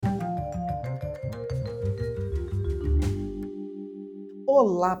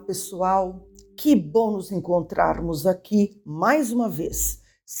Olá, pessoal! Que bom nos encontrarmos aqui mais uma vez.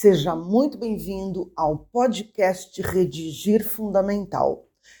 Seja muito bem-vindo ao Podcast Redigir Fundamental.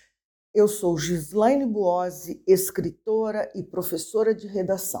 Eu sou Gislaine Buosi, escritora e professora de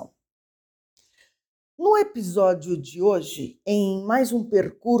redação. No episódio de hoje, em mais um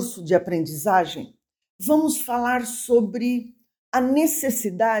percurso de aprendizagem, vamos falar sobre a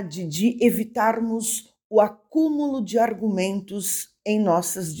necessidade de evitarmos o acúmulo de argumentos em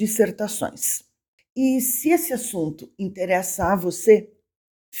nossas dissertações. E se esse assunto interessa a você,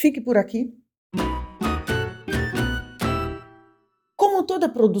 fique por aqui. Como toda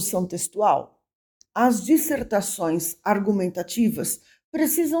produção textual, as dissertações argumentativas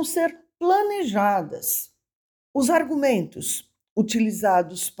precisam ser planejadas. Os argumentos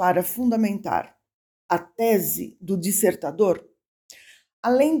utilizados para fundamentar a tese do dissertador,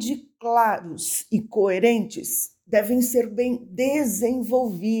 além de claros e coerentes, devem ser bem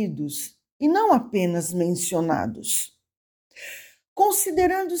desenvolvidos e não apenas mencionados.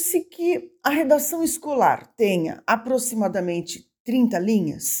 Considerando-se que a redação escolar tenha aproximadamente 30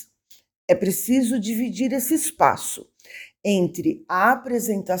 linhas, é preciso dividir esse espaço entre a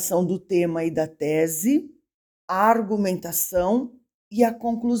apresentação do tema e da tese, a argumentação e a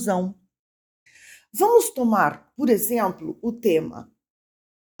conclusão. Vamos tomar, por exemplo, o tema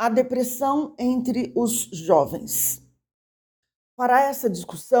a depressão entre os jovens. Para essa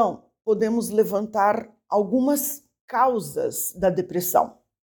discussão, podemos levantar algumas causas da depressão.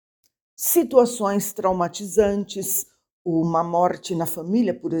 Situações traumatizantes, uma morte na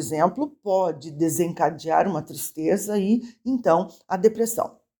família, por exemplo, pode desencadear uma tristeza e, então, a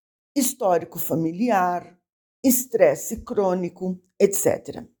depressão. Histórico familiar, estresse crônico,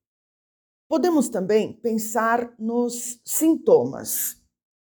 etc. Podemos também pensar nos sintomas.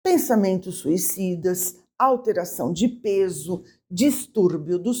 Pensamentos suicidas, alteração de peso,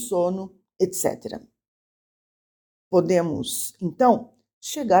 distúrbio do sono, etc. Podemos, então,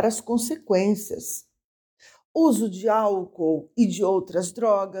 chegar às consequências. Uso de álcool e de outras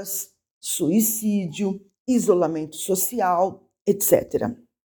drogas, suicídio, isolamento social, etc.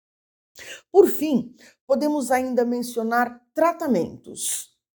 Por fim, podemos ainda mencionar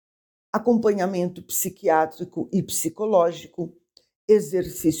tratamentos, acompanhamento psiquiátrico e psicológico,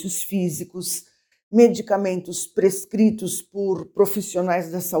 exercícios físicos, medicamentos prescritos por profissionais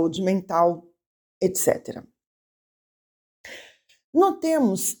da saúde mental, etc.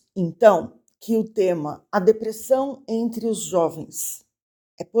 Notemos, então, que o tema a depressão entre os jovens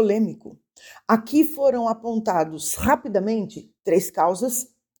é polêmico. Aqui foram apontados rapidamente 3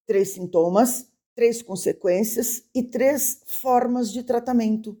 causas, 3 sintomas, 3 consequências e 3 formas de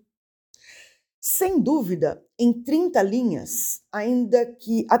tratamento. Sem dúvida, em 30 linhas, ainda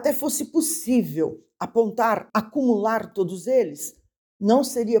que até fosse possível apontar, acumular todos eles, não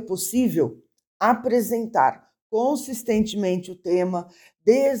seria possível apresentar consistentemente o tema,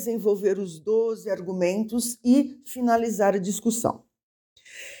 desenvolver os 12 argumentos e finalizar a discussão.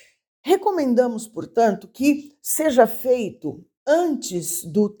 Recomendamos, portanto, que seja feito, antes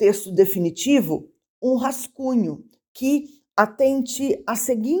do texto definitivo, um rascunho que atente à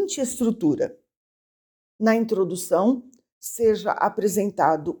seguinte estrutura. Na introdução, seja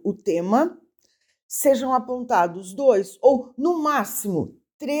apresentado o tema, sejam apontados 2 ou, no máximo,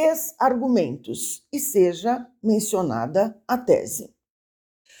 3 argumentos e seja mencionada a tese.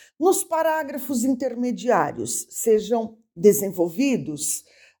 Nos parágrafos intermediários, sejam desenvolvidos,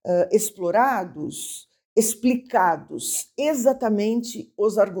 explorados, explicados exatamente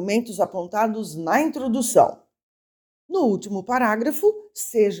os argumentos apontados na introdução. No último parágrafo,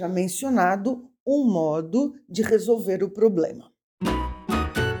 seja mencionado um modo de resolver o problema.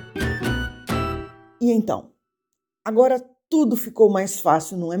 E então, agora tudo ficou mais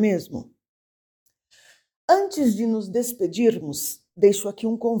fácil, não é mesmo? Antes de nos despedirmos, deixo aqui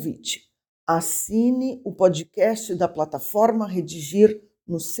um convite. Assine o podcast da plataforma Redigir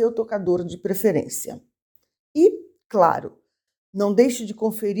no seu tocador de preferência. E, claro, não deixe de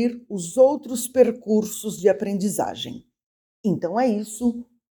conferir os outros percursos de aprendizagem. Então é isso,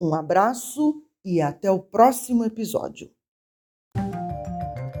 um abraço e até o próximo episódio.